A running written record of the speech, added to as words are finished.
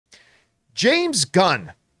James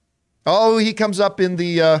Gunn. Oh, he comes up in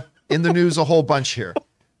the news a whole bunch here.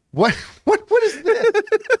 What is this?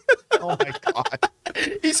 Oh my God.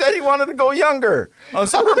 He said he wanted to go younger on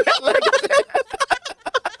Superman Legacy.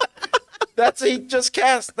 He just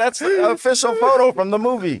cast. That's the official photo from the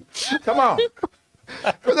movie. Come on.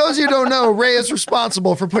 For those of you who don't know, Ray is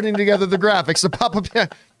responsible for putting together the graphics. The pop-up.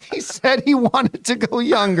 He said he wanted to go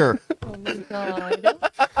younger. Oh my God.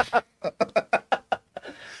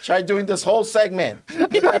 Try doing this whole segment. That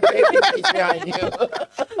baby behind you.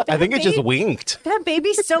 I think it just winked. That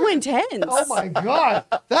baby's so intense. Oh my God.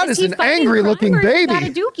 That is he an fucking angry-looking crying or is that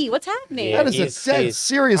baby. a dookie? What's happening? That is a dead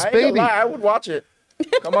serious I ain't gonna baby. lie, I would watch it.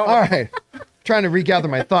 Come on. All right. Trying to regather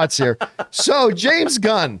my thoughts here. So James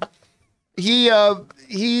Gunn,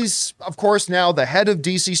 he's of course now the head of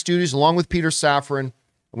DC Studios along with Peter Safran.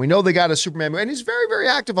 And we know they got a Superman movie, and he's very, very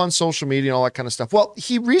active on social media and all that kind of stuff. Well,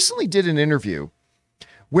 he recently did an interview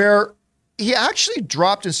where he actually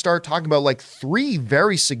dropped and started talking about like 3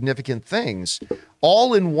 very significant things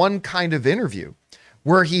all in one kind of interview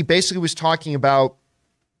where he basically was talking about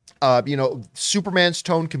Superman's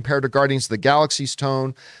tone compared to Guardians of the Galaxy's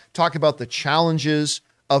tone, talk about the challenges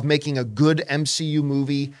of making a good MCU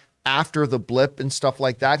movie after the blip and stuff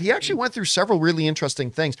like that. He actually went through several really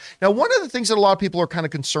interesting things. Now, one of the things that a lot of people are kind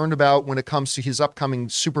of concerned about when it comes to his upcoming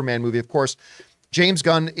Superman movie, of course, James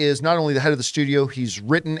Gunn is not only the head of the studio, he's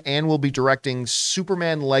written and will be directing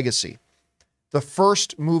Superman Legacy, the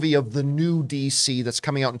first movie of the new DC that's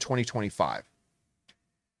coming out in 2025.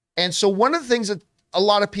 And so one of the things that a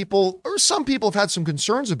lot of people, or some people have had some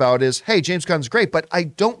concerns about is, hey, James Gunn's great, but I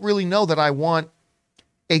don't really know that I want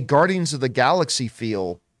a Guardians of the Galaxy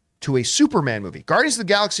feel to a Superman movie. Guardians of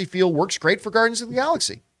the Galaxy feel works great for Guardians of the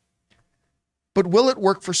Galaxy. But will it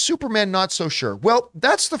work for Superman? Not so sure. Well,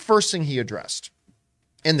 that's the first thing he addressed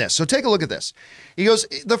in this. So take a look at this. He goes,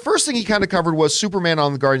 the first thing he kind of covered was Superman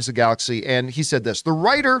on the Guardians of the Galaxy. And he said this,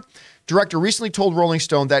 the director recently told Rolling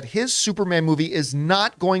Stone that his Superman movie is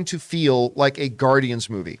not going to feel like a Guardians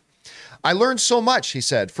movie. I learned so much, he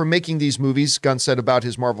said, from making these movies, Gunn said about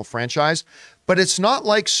his Marvel franchise, but it's not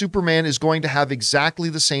like Superman is going to have exactly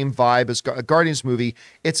the same vibe as a Guardians movie.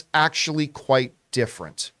 It's actually quite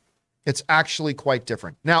different. It's actually quite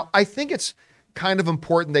different. Now, I think it's kind of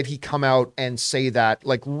important that he come out and say that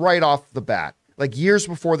like right off the bat, like years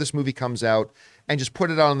before this movie comes out, and just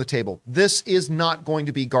put it out on the table. This is not going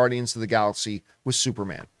to be Guardians of the Galaxy with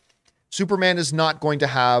Superman. Superman is not going to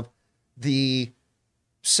have the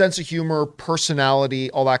sense of humor,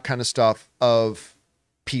 personality, all that kind of stuff of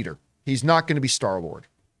Peter. He's not going to be Star-Lord.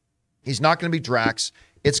 He's not going to be Drax.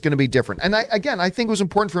 It's going to be different. And I think it was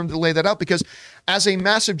important for him to lay that out because as a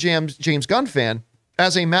massive James Gunn fan,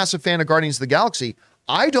 as a massive fan of Guardians of the Galaxy,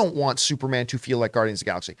 I don't want Superman to feel like Guardians of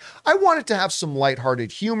the Galaxy. I want it to have some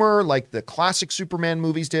lighthearted humor like the classic Superman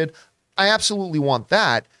movies did. I absolutely want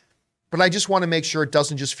that. But I just want to make sure it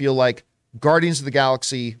doesn't just feel like Guardians of the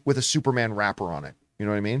Galaxy with a Superman wrapper on it. You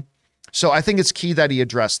know what I mean? So I think it's key that he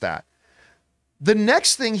addressed that. The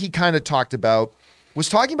next thing he kind of talked about was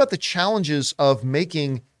talking about the challenges of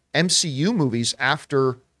making MCU movies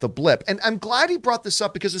after the blip. And I'm glad he brought this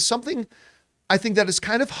up because it's something I think that has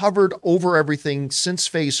kind of hovered over everything since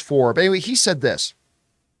Phase 4. But anyway, he said this.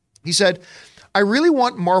 He said, I really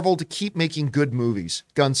want Marvel to keep making good movies,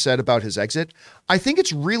 Gunn said about his exit. I think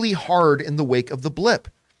it's really hard in the wake of the blip.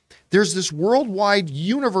 There's this worldwide,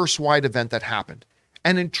 universe-wide event that happened.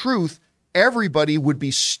 And in truth, everybody would be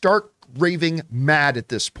stark raving mad at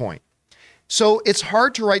this point. So it's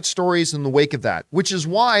hard to write stories in the wake of that, which is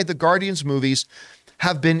why the Guardians movies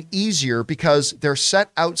have been easier because they're set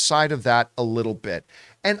outside of that a little bit.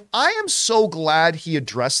 And I am so glad he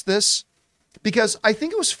addressed this because I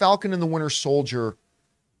think it was Falcon and the Winter Soldier.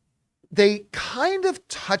 They kind of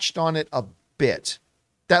touched on it a bit.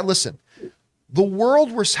 That, listen, the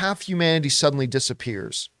world where half humanity suddenly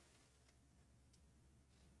disappears.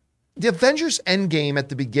 The Avengers Endgame at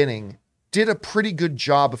the beginning did a pretty good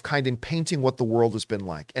job of kind of painting what the world has been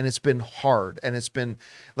like. And it's been hard. And it's been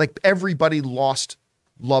like everybody lost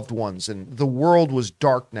loved ones. And the world was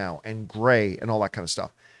dark now and gray and all that kind of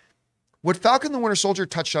stuff. What Falcon and the Winter Soldier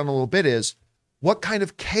touched on a little bit is what kind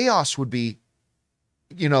of chaos would be,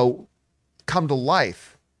 come to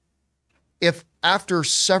life if after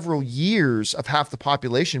several years of half the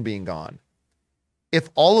population being gone, if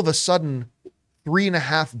all of a sudden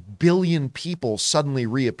 3.5 billion people suddenly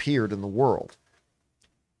reappeared in the world.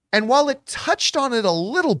 And while it touched on it a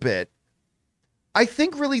little bit, I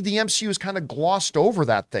think really the MCU has kind of glossed over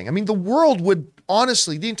that thing. I mean, the world would,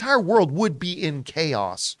 honestly, the entire world would be in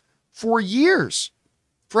chaos for years,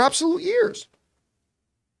 for absolute years.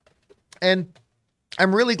 And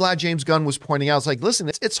I'm really glad James Gunn was pointing out, it's like, listen,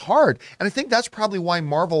 it's hard. And I think that's probably why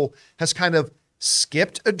Marvel has kind of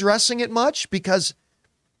skipped addressing it much, because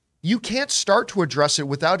you can't start to address it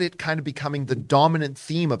without it kind of becoming the dominant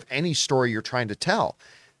theme of any story you're trying to tell.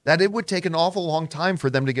 That it would take an awful long time for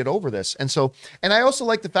them to get over this. And I also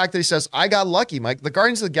like the fact that he says, I got lucky, Mike. The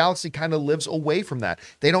Guardians of the Galaxy kind of lives away from that.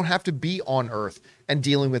 They don't have to be on Earth and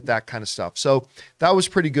dealing with that kind of stuff. So that was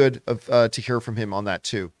pretty good to hear from him on that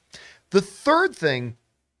too. The third thing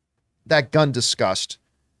that Gunn discussed,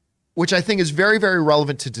 which I think is very, very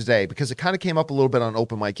relevant to today, because it kind of came up a little bit on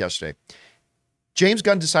Open Mic yesterday. James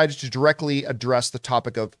Gunn decided to directly address the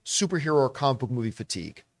topic of superhero or comic book movie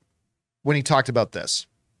fatigue when he talked about this.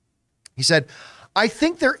 He said, I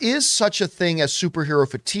think there is such a thing as superhero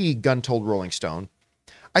fatigue, Gunn told Rolling Stone.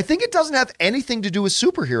 I think it doesn't have anything to do with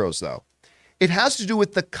superheroes, though. It has to do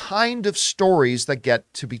with the kind of stories that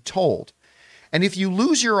get to be told. And if you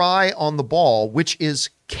lose your eye on the ball, which is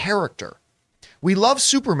character, we love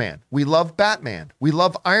Superman, we love Batman, we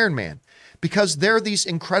love Iron Man, because they're these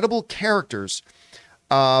incredible characters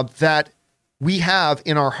that we have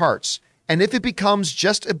in our hearts. And if it becomes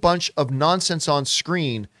just a bunch of nonsense on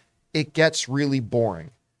screen, it gets really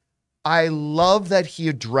boring. I love that he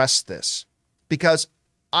addressed this, because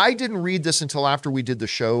I didn't read this until after we did the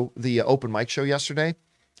show, the Open Mic show yesterday,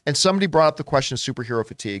 and somebody brought up the question of superhero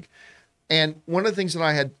fatigue. And one of the things that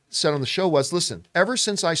I had said on the show was, listen, ever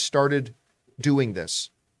since I started doing this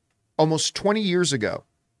almost 20 years ago,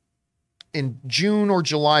 in June or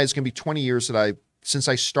July is going to be 20 years since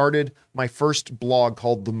I started my first blog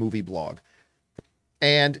called The Movie Blog.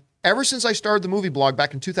 And ever since I started the movie blog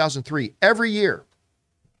back in 2003, every year,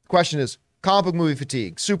 the question is comic book movie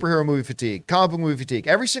fatigue, superhero movie fatigue, comic book movie fatigue,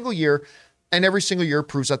 every single year, and every single year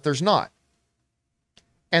proves that there's not.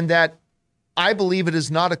 And that I believe it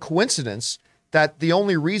is not a coincidence that the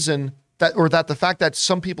only reason that the fact that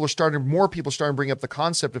more people are starting to bring up the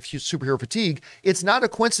concept of superhero fatigue, it's not a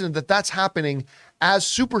coincidence that that's happening as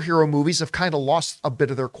superhero movies have kind of lost a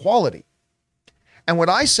bit of their quality. And what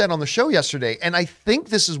I said on the show yesterday, and I think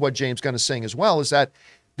this is what James Gunn is saying as well, is that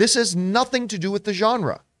this has nothing to do with the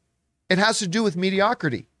genre. It has to do with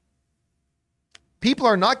mediocrity. People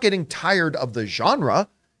are not getting tired of the genre.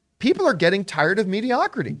 People are getting tired of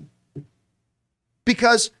mediocrity.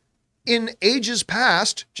 Because in ages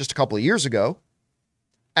past, just a couple of years ago,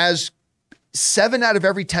 as 7 out of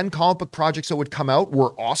every 10 comic book projects that would come out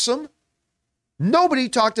were awesome, nobody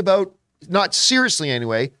talked about, not seriously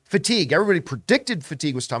anyway, fatigue. Everybody predicted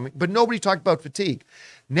fatigue was coming, but nobody talked about fatigue.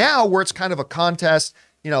 Now, where it's kind of a contest,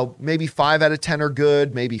 maybe 5 out of 10 are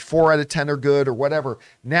good, maybe 4 out of 10 are good, or whatever.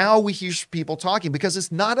 Now we hear people talking, because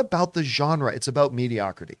it's not about the genre, it's about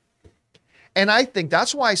mediocrity. And I think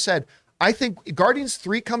that's why I think Guardians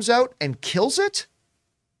 3 comes out and kills it.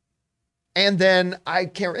 And then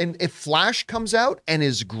and if Flash comes out and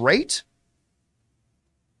is great,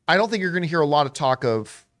 I don't think you're going to hear a lot of talk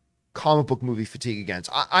of comic book movie fatigue again.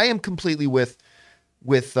 I am completely with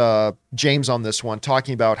James on this one,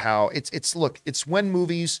 talking about how it's when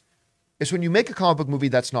you make a comic book movie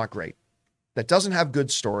that's not great, that doesn't have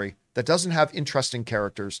good story, that doesn't have interesting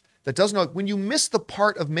characters, when you miss the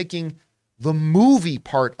part of making the movie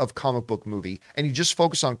part of comic book movie and you just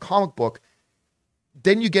focus on comic book,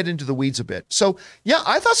 then you get into the weeds a bit. So yeah,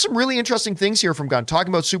 I thought some really interesting things here from Gunn,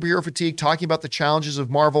 talking about superhero fatigue, talking about the challenges of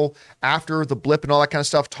Marvel after the blip and all that kind of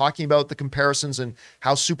stuff, talking about the comparisons and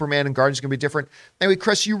how Superman and Guardians are going to be different. Anyway,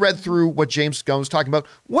 Chris, you read through what James Gunn was talking about.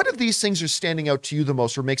 What of these things are standing out to you the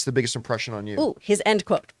most or makes the biggest impression on you? Ooh, his end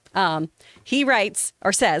quote. He writes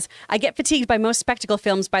or says, I get fatigued by most spectacle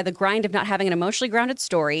films by the grind of not having an emotionally grounded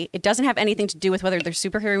story. It doesn't have anything to do with whether they're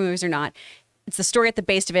superhero movies or not. It's the story at the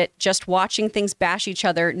base of it, just watching things bash each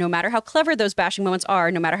other, no matter how clever those bashing moments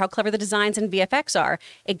are, no matter how clever the designs and VFX are,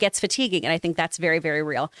 it gets fatiguing. And I think that's very, very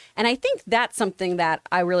real. And I think that's something that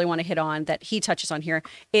I really want to hit on that he touches on here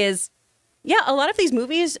is, yeah, a lot of these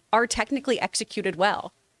movies are technically executed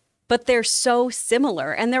well, but they're so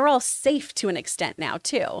similar and they're all safe to an extent now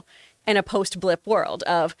too, in a post-blip world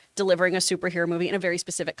of delivering a superhero movie in a very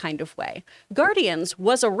specific kind of way. Guardians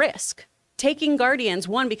was a risk. Taking Guardians,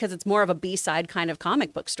 one, because it's more of a B-side kind of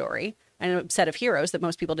comic book story and a set of heroes that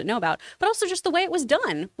most people didn't know about, but also just the way it was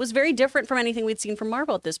done was very different from anything we'd seen from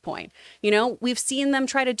Marvel at this point. We've seen them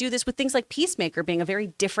try to do this with things like Peacemaker being a very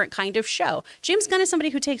different kind of show. James Gunn is somebody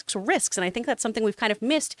who takes risks, and I think that's something we've kind of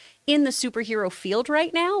missed in the superhero field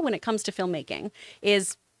right now when it comes to filmmaking,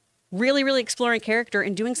 is really, really exploring character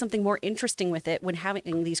and doing something more interesting with it when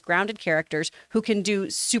having these grounded characters who can do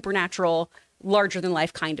supernatural larger than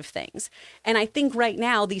life kind of things. And I think right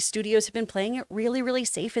now these studios have been playing it really, really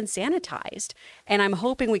safe and sanitized. And I'm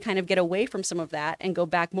hoping we kind of get away from some of that and go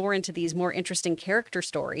back more into these more interesting character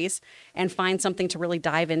stories and find something to really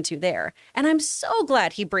dive into there. And I'm so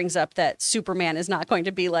glad he brings up that Superman is not going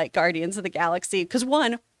to be like Guardians of the Galaxy. Because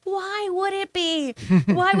one, why would it be?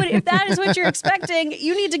 Why would it, if that is what you're expecting,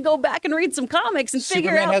 you need to go back and read some comics and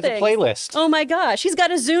figure out Superman has things. a playlist. Oh my gosh, he's got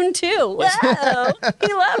a Zune too. Wow,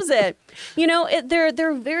 he loves it. You know,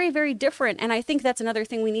 they're very, very different, and I think that's another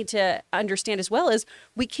thing we need to understand as well is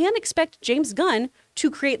we can't expect James Gunn to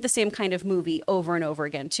create the same kind of movie over and over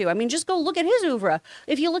again too. I mean, just go look at his oeuvre.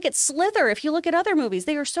 If you look at Slither, if you look at other movies,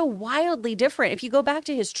 they are so wildly different. If you go back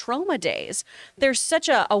to his Trauma days, there's such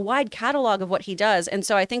a wide catalog of what he does, and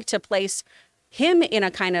so I think to place him in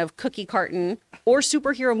a kind of cookie carton or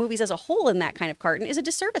superhero movies as a whole in that kind of carton is a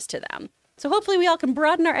disservice to them. So hopefully we all can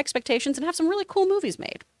broaden our expectations and have some really cool movies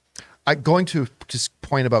made. Going to just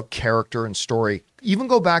point about character and story, even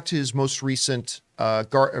go back to his most recent,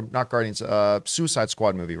 Suicide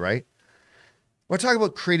Squad movie, right? We're talking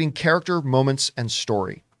about creating character, moments, and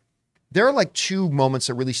story. There are like two moments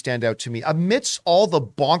that really stand out to me amidst all the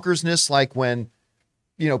bonkersness, like when,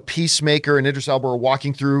 you know, Peacemaker and Idris Elba are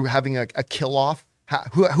walking through having a kill off.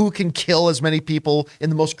 Who can kill as many people in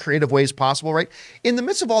the most creative ways possible, right? In the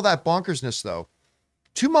midst of all that bonkersness, though,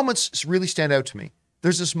 two moments really stand out to me.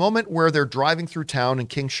 There's this moment where they're driving through town and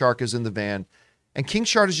King Shark is in the van, and King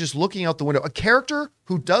Shark is just looking out the window, a character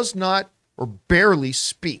who does not or barely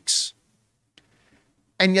speaks.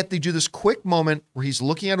 And yet they do this quick moment where he's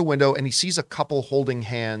looking out a window and he sees a couple holding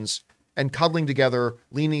hands and cuddling together,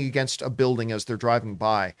 leaning against a building as they're driving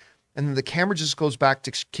by. And then the camera just goes back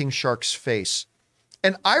to King Shark's face.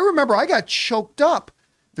 And I remember I got choked up.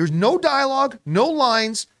 There's no dialogue, no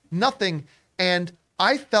lines, nothing. And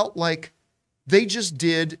I felt like they just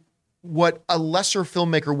did what a lesser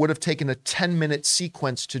filmmaker would have taken a 10-minute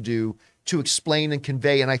sequence to do to explain and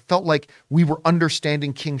convey. And I felt like we were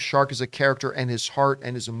understanding King Shark as a character and his heart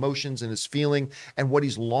and his emotions and his feeling and what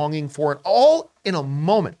he's longing for, and all in a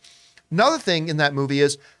moment. Another thing in that movie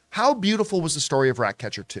is how beautiful was the story of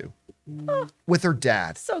Ratcatcher 2 with her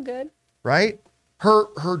dad. So good. Right?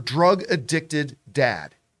 Her drug-addicted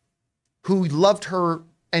dad who loved her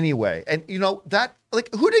anyway. And you know, that,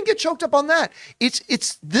 like, who didn't get choked up on that?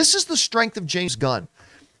 This is the strength of James Gunn.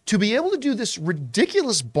 To be able to do this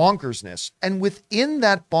ridiculous bonkersness, and within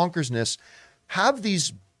that bonkersness, have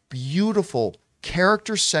these beautiful,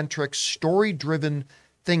 character-centric, story-driven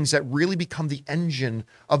things that really become the engine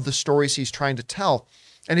of the stories he's trying to tell.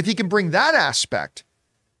 And if he can bring that aspect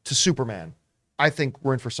to Superman, I think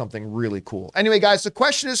we're in for something really cool. Anyway, guys, the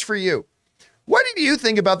question is for you. What did you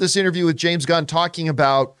think about this interview with James Gunn, talking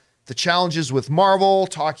about the challenges with Marvel,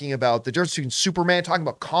 talking about the difference between Superman, talking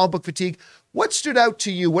about comic book fatigue? What stood out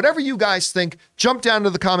to you? Whatever you guys think, jump down to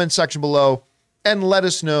the comment section below and let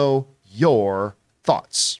us know your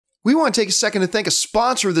thoughts. We want to take a second to thank a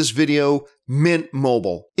sponsor of this video, Mint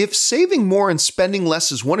Mobile. If saving more and spending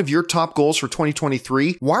less is one of your top goals for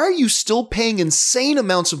 2023, why are you still paying insane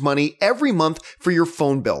amounts of money every month for your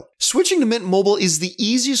phone bill? Switching to Mint Mobile is the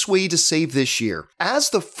easiest way to save this year. As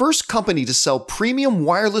the first company to sell premium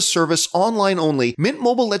wireless service online only, Mint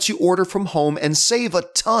Mobile lets you order from home and save a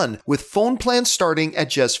ton with phone plans starting at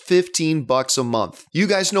just $15 a month. You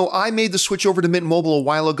guys know I made the switch over to Mint Mobile a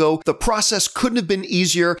while ago. The process couldn't have been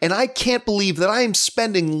easier, and I can't believe that I am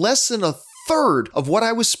spending less than a third of what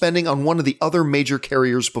I was spending on one of the other major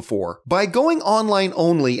carriers before. By going online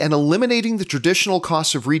only and eliminating the traditional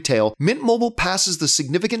costs of retail, Mint Mobile passes the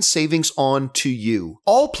significant savings on to you.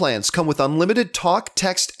 All plans come with unlimited talk,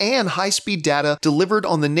 text, and high-speed data delivered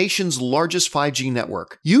on the nation's largest 5G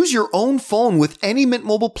network. Use your own phone with any Mint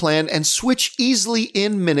Mobile plan and switch easily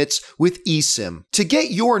in minutes with eSIM. To get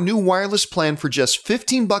your new wireless plan for just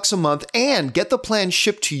 $15 a month and get the plan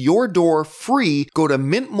shipped to your door free, go to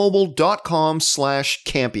mintmobile.com/Campea.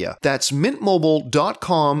 That's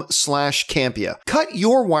mintmobile.com/Campea. Cut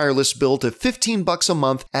your wireless bill to $15 a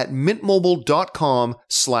month at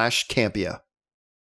mintmobile.com/Campea.